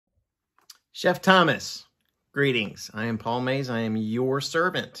Chef Thomas, greetings. I am Paul Mays. I am your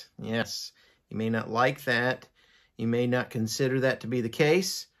servant. Yes, you may not like that. You may not consider that to be the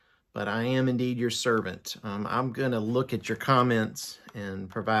case, but I am indeed your servant. I'm going to look at your comments and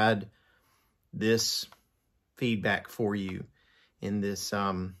provide this feedback for you in this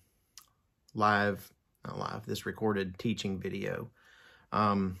this recorded teaching video.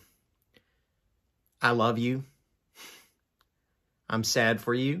 I love you. I'm sad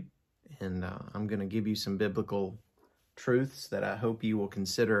for you. And I'm going to give you some biblical truths that I hope you will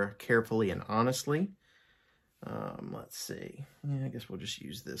consider carefully and honestly. Let's see. Yeah, I guess we'll just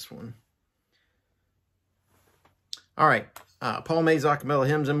use this one. All right. Paul Mays, Acapella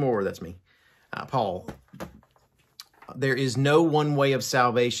Hymns and More. That's me. Paul. There is no one way of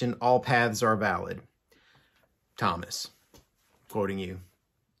salvation. All paths are valid. Thomas, quoting you.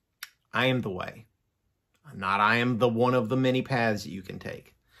 I am the way. Not I am the one of the many paths that you can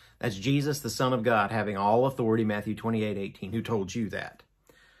take. That's Jesus, the Son of God, having all authority, Matthew 28:18. Who told you that?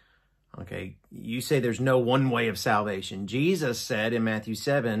 Okay, you say there's no one way of salvation. Jesus said in Matthew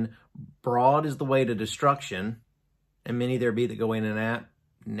 7, broad is the way to destruction, and many there be that go in and out.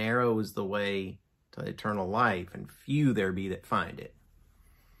 Narrow is the way to eternal life, and few there be that find it.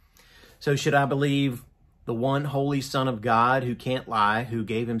 So should I believe the one holy Son of God who can't lie, who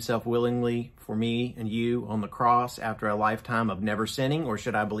gave himself willingly for me and you on the cross after a lifetime of never sinning? Or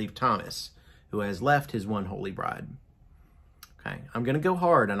should I believe Thomas, who has left his one holy bride? Okay, I'm going to go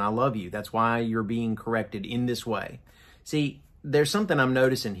hard, and I love you. That's why you're being corrected in this way. See, there's something I'm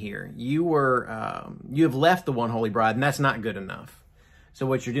noticing here. You have left the one holy bride, and that's not good enough. So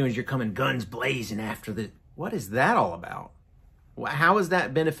what you're doing is you're coming guns blazing after the... What is that all about? How is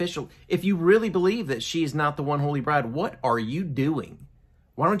that beneficial? If you really believe that she is not the one holy bride, what are you doing?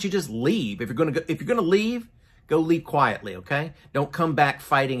 Why don't you just leave? If you're going to leave, go leave quietly, okay? Don't come back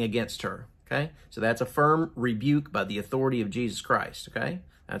fighting against her, okay? So that's a firm rebuke by the authority of Jesus Christ, okay?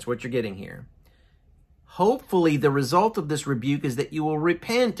 That's what you're getting here. Hopefully, the result of this rebuke is that you will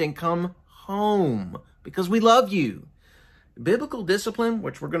repent and come home because we love you. Biblical discipline,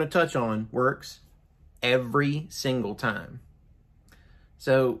 which we're going to touch on, works every single time.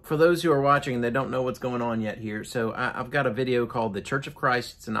 So for those who are watching and they don't know what's going on yet here, so I've got a video called The Church of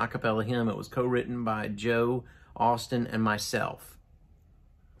Christ. It's an a cappella hymn. It was co-written by Joe, Austin, and myself.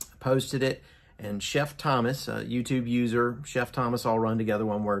 I posted it, and Chef Thomas, a YouTube user, Chef Thomas, all run together,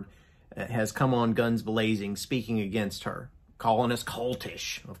 one word, has come on guns blazing, speaking against her, calling us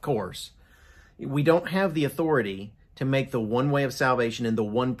cultish, of course. We don't have the authority to make the one way of salvation in the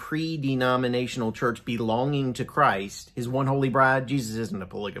one pre-denominational church belonging to Christ, his one holy bride. Jesus isn't a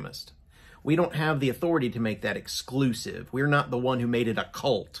polygamist. We don't have the authority to make that exclusive. We're not the one who made it a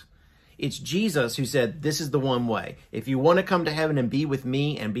cult. It's Jesus who said, this is the one way. If you want to come to heaven and be with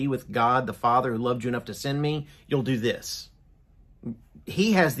me and be with God, the Father who loved you enough to send me, you'll do this.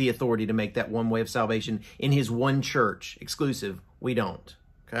 He has the authority to make that one way of salvation in his one church exclusive. We don't,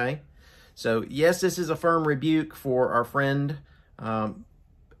 okay? So, yes, this is a firm rebuke for our friend,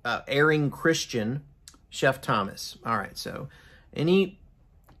 erring Christian, Chef Thomas. All right, so any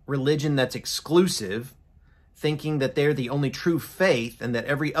religion that's exclusive, thinking that they're the only true faith and that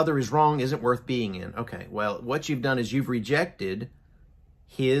every other is wrong, isn't worth being in. Okay, well, what you've done is you've rejected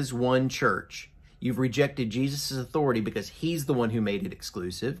his one church. You've rejected Jesus' authority because he's the one who made it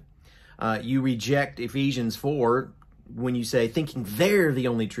exclusive. You reject Ephesians 4, when you say thinking they're the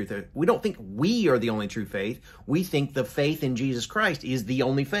only true faith. We don't think we are the only true faith. We think the faith in Jesus Christ is the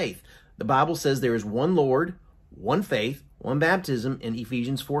only faith. The Bible says there is one Lord, one faith, one baptism in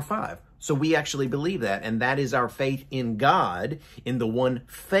Ephesians 4:5. So we actually believe that, and that is our faith in God, in the one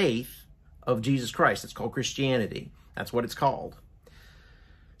faith of Jesus Christ. It's called Christianity. That's what it's called.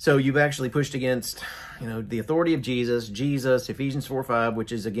 So you've actually pushed against, the authority of Jesus, Ephesians 4:5,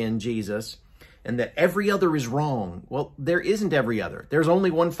 which is again Jesus, and that every other is wrong. Well, there isn't every other. There's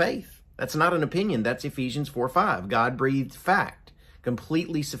only one faith. That's not an opinion. That's Ephesians 4:5. God-breathed fact.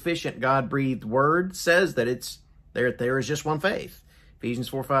 Completely sufficient God-breathed word says that there is just one faith.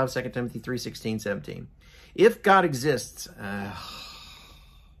 Ephesians 4:5, 2 Timothy 3:16, 17. If God exists,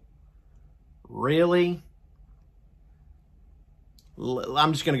 really?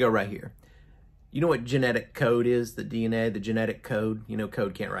 I'm just going to go right here. You know what genetic code is? The DNA, the genetic code?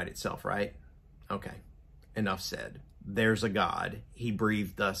 Code can't write itself, right? Okay, enough said. There's a God. He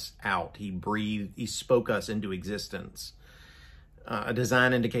breathed us out. He spoke us into existence. A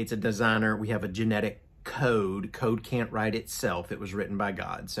design indicates a designer. We have a genetic code. Code can't write itself. It was written by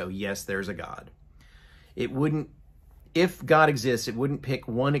God. So yes, there's a God. If God exists, it wouldn't pick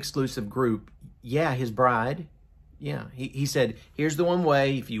one exclusive group. Yeah, his bride. Yeah, he said, here's the one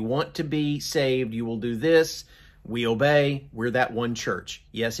way. If you want to be saved, you will do this. We obey. We're that one church.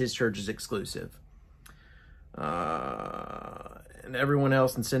 Yes, his church is exclusive. And everyone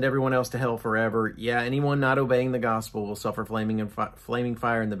else, and send everyone else to hell forever. Yeah, anyone not obeying the gospel will suffer flaming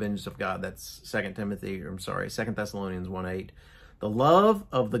fire in the vengeance of God. That's 2 Thessalonians 1:8. The love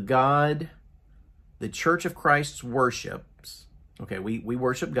of the God the Church of Christ worships. Okay, we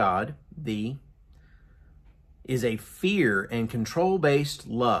worship God. Is a fear and control-based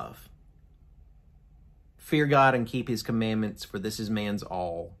love. Fear God and keep his commandments, for this is man's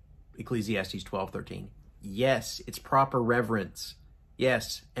all. Ecclesiastes 12:13. Yes, it's proper reverence.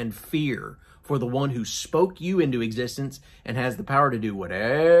 Yes, and fear for the one who spoke you into existence and has the power to do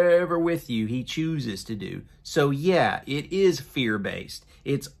whatever with you he chooses to do. So yeah, it is fear-based.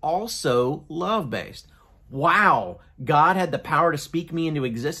 It's also love-based. Wow, God had the power to speak me into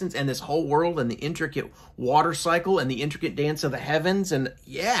existence and this whole world and the intricate water cycle and the intricate dance of the heavens. And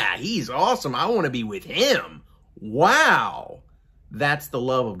yeah, he's awesome. I want to be with him. Wow, that's the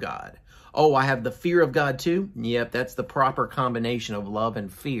love of God. Oh, I have the fear of God too? Yep, that's the proper combination of love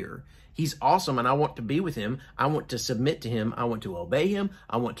and fear. He's awesome and I want to be with him. I want to submit to him. I want to obey him.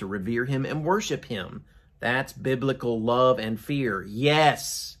 I want to revere him and worship him. That's biblical love and fear.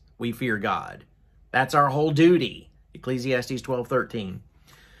 Yes, we fear God. That's our whole duty. Ecclesiastes 12:13.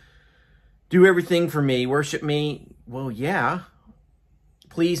 Do everything for me. Worship me. Well, yeah.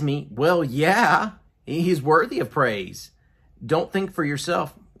 Please me. Well, yeah. He's worthy of praise. Don't think for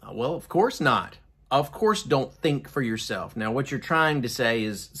yourself. Well, of course not. Of course, don't think for yourself. Now, what you're trying to say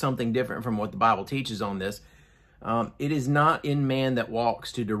is something different from what the Bible teaches on this. It is not in man that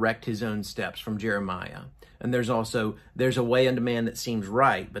walks to direct his own steps, from Jeremiah. And there's a way unto man that seems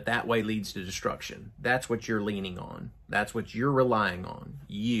right, but that way leads to destruction. That's what you're leaning on. That's what you're relying on.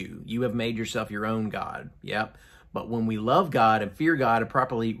 You have made yourself your own God. Yep. But when we love God and fear God and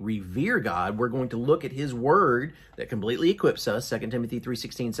properly revere God, we're going to look at his word that completely equips us, 2 Timothy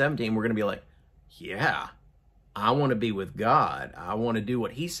 3:16, 17. We're going to be like, yeah, I want to be with God. I want to do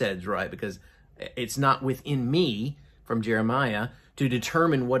what he says right, because it's not within me, from Jeremiah, to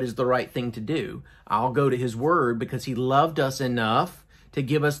determine what is the right thing to do. I'll go to his word because he loved us enough to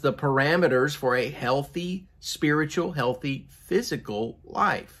give us the parameters for a healthy spiritual, healthy physical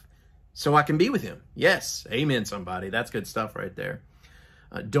life. So I can be with him. Yes. Amen, somebody. That's good stuff right there.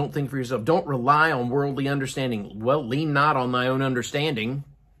 Don't think for yourself. Don't rely on worldly understanding. Well, lean not on thy own understanding.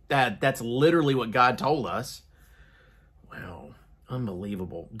 That's literally what God told us. Wow.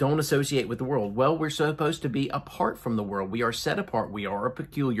 Unbelievable. Don't associate with the world. Well, we're supposed to be apart from the world. We are set apart. We are a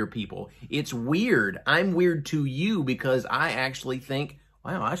peculiar people. It's weird. I'm weird to you because I actually think,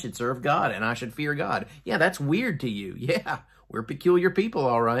 wow, I should serve God and I should fear God. Yeah, that's weird to you. Yeah, we're peculiar people,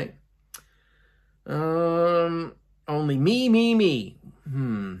 all right. Only me.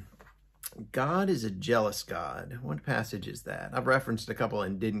 God is a jealous God. What passage is that? I've referenced a couple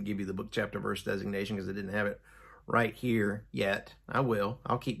and didn't give you the book, chapter, verse designation because I didn't have it right here yet. I will.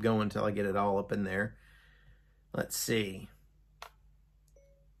 I'll keep going until I get it all up in there. Let's see.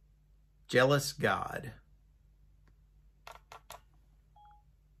 Jealous God.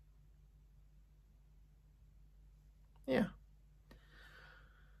 Yeah.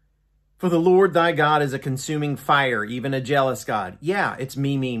 For the Lord thy God is a consuming fire, even a jealous God. Yeah, it's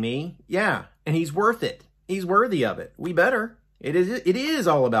me. Yeah, and he's worth it. He's worthy of it. We better. It is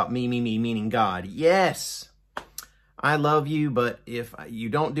all about me, meaning God. Yes. I love you, but if you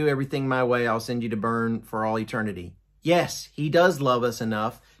don't do everything my way, I'll send you to burn for all eternity. Yes, he does love us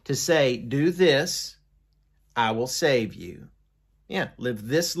enough to say, do this, I will save you. Yeah, live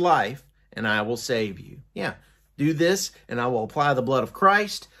this life, and I will save you. Yeah, do this, and I will apply the blood of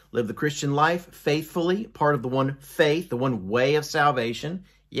Christ, live the Christian life faithfully, part of the one faith, the one way of salvation.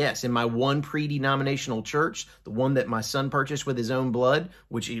 Yes, in my one pre-denominational church, the one that my son purchased with his own blood,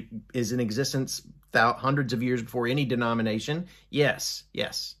 which is in existence hundreds of years before any denomination. Yes.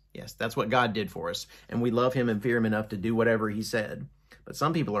 That's what God did for us. And we love him and fear him enough to do whatever he said. But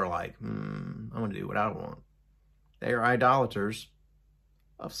some people are like, I'm going to do what I want. They are idolaters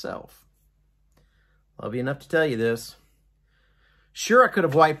of self. Love you enough to tell you this. Sure, I could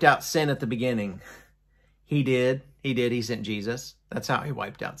have wiped out sin at the beginning. He did. He sent Jesus. That's how he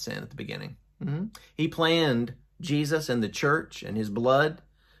wiped out sin at the beginning. He planned Jesus and the church and his blood.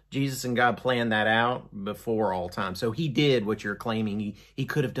 Jesus and God planned that out before all time. So he did what you're claiming he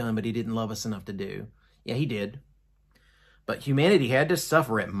could have done, but he didn't love us enough to do. Yeah, he did. But humanity had to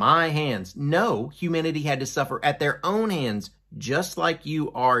suffer at my hands. No, humanity had to suffer at their own hands, just like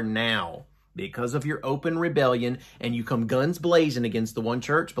you are now. Because of your open rebellion and you come guns blazing against the one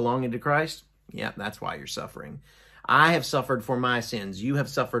church belonging to Christ. Yeah, that's why you're suffering. I have suffered for my sins. You have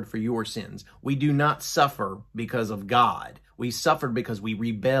suffered for your sins. We do not suffer because of God. We suffered because we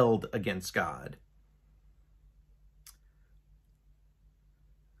rebelled against God.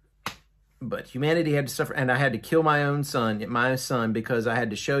 But humanity had to suffer, and I had to kill my own son, because I had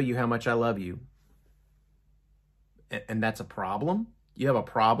to show you how much I love you. And that's a problem? You have a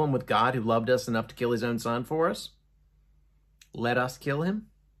problem with God who loved us enough to kill his own son for us? Let us kill him?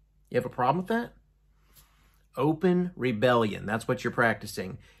 You have a problem with that? Open rebellion. That's what you're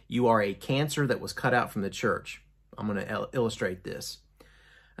practicing. You are a cancer that was cut out from the church. I'm going to illustrate this.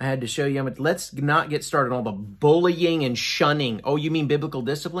 I had to show you how much. Let's not get started on all the bullying and shunning. Oh, you mean biblical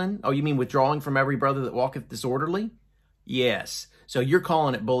discipline? Oh, you mean withdrawing from every brother that walketh disorderly? Yes. So you're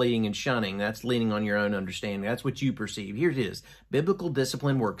calling it bullying and shunning. That's leaning on your own understanding. That's what you perceive. Here it is. Biblical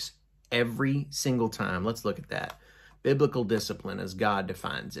discipline works every single time. Let's look at that. Biblical discipline as God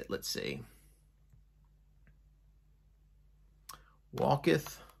defines it. Let's see.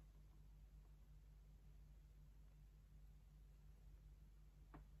 Walketh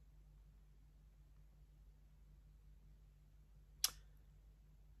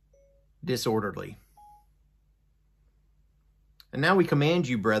disorderly. And now we command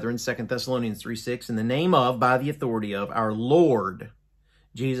you, brethren, 2 Thessalonians 3:6, in the name of, by the authority of, our Lord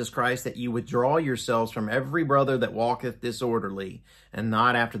Jesus Christ, that you withdraw yourselves from every brother that walketh disorderly, and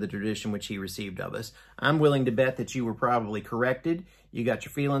not after the tradition which he received of us. I'm willing to bet that you were probably corrected. You got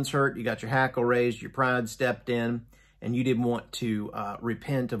your feelings hurt, you got your hackle raised, your pride stepped in, and you didn't want to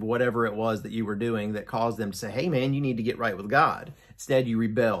repent of whatever it was that you were doing that caused them to say, hey man, you need to get right with God. Instead, you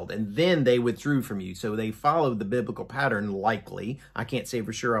rebelled, and then they withdrew from you. So they followed the biblical pattern, likely. I can't say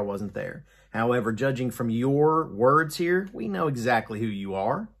for sure, I wasn't there. However, judging from your words here, we know exactly who you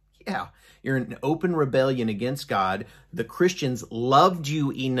are. Yeah, you're in open rebellion against God. The Christians loved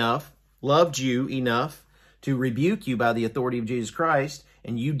you enough to rebuke you by the authority of Jesus Christ,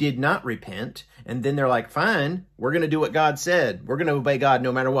 and you did not repent. And then they're like, fine, we're going to do what God said. We're going to obey God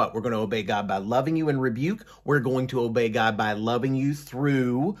no matter what. We're going to obey God by loving you in rebuke. We're going to obey God by loving you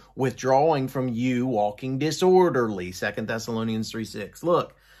through withdrawing from you walking disorderly. 2 Thessalonians 3:6.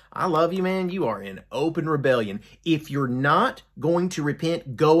 Look, I love you, man. You are in open rebellion. If you're not going to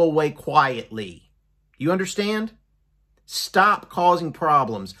repent, go away quietly. You understand? Stop causing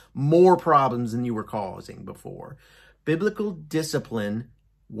problems, more problems than you were causing before. Biblical discipline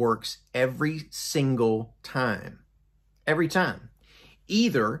works every single time. Every time.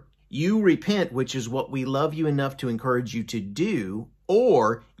 Either you repent, which is what we love you enough to encourage you to do,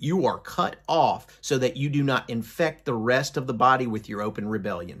 or you are cut off so that you do not infect the rest of the body with your open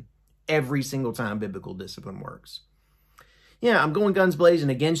rebellion. Every single time biblical discipline works. Yeah, I'm going guns blazing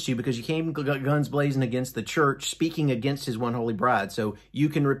against you because you came guns blazing against the church, speaking against his one holy bride. So you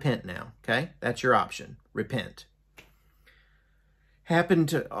can repent now, okay? That's your option. Repent. Happened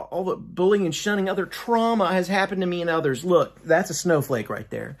to all the bullying and shunning, other trauma has happened to me and others. Look, that's a snowflake right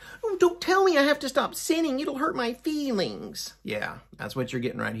there. Oh, don't tell me I have to stop sinning. It'll hurt my feelings. Yeah, that's what you're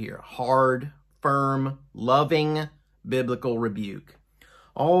getting right here. Hard, firm, loving, biblical rebuke.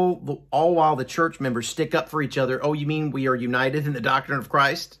 All while the church members stick up for each other. Oh, you mean we are united in the doctrine of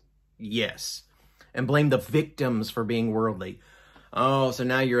Christ? Yes. And blame the victims for being worldly. Oh, so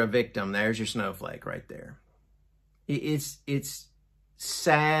now you're a victim. There's your snowflake right there. It's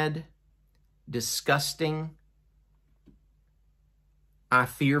sad, disgusting. I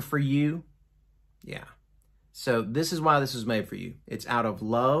fear for you. Yeah. So this is why this was made for you. It's out of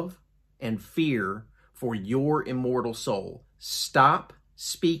love and fear for your immortal soul. Stop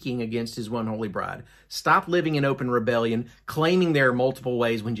speaking against his one holy bride. Stop living in open rebellion, claiming there are multiple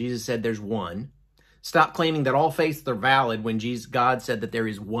ways when Jesus said there's one. Stop claiming that all faiths are valid when God said that there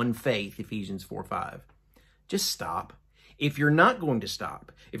is one faith, Ephesians 4:5. Just stop. If you're not going to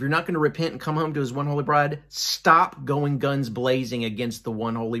stop, if you're not going to repent and come home to his one holy bride, stop going guns blazing against the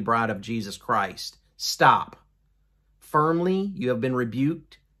one holy bride of Jesus Christ. Stop. Firmly, you have been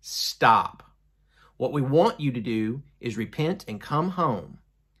rebuked. Stop. What we want you to do is repent and come home.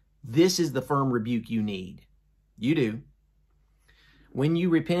 This is the firm rebuke you need. You do. When you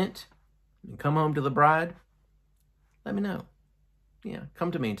repent and come home to the bride, let me know. Yeah,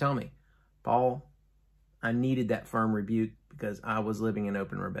 come to me and tell me, Paul, I needed that firm rebuke because I was living in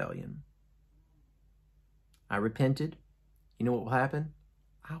open rebellion. I repented. You know what will happen?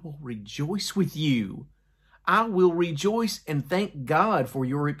 I will rejoice with you. I will rejoice and thank God for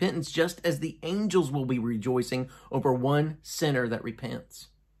your repentance, just as the angels will be rejoicing over one sinner that repents.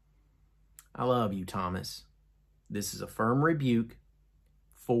 I love you, Thomas. This is a firm rebuke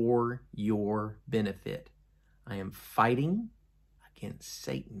for your benefit. I am fighting against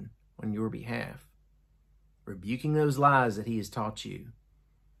Satan on your behalf. rebuking those lies that he has taught you.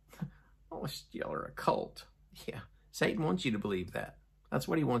 Oh, y'all are a cult. Yeah, Satan wants you to believe that. That's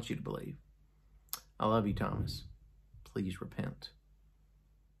what he wants you to believe. I love you, Thomas. Please repent.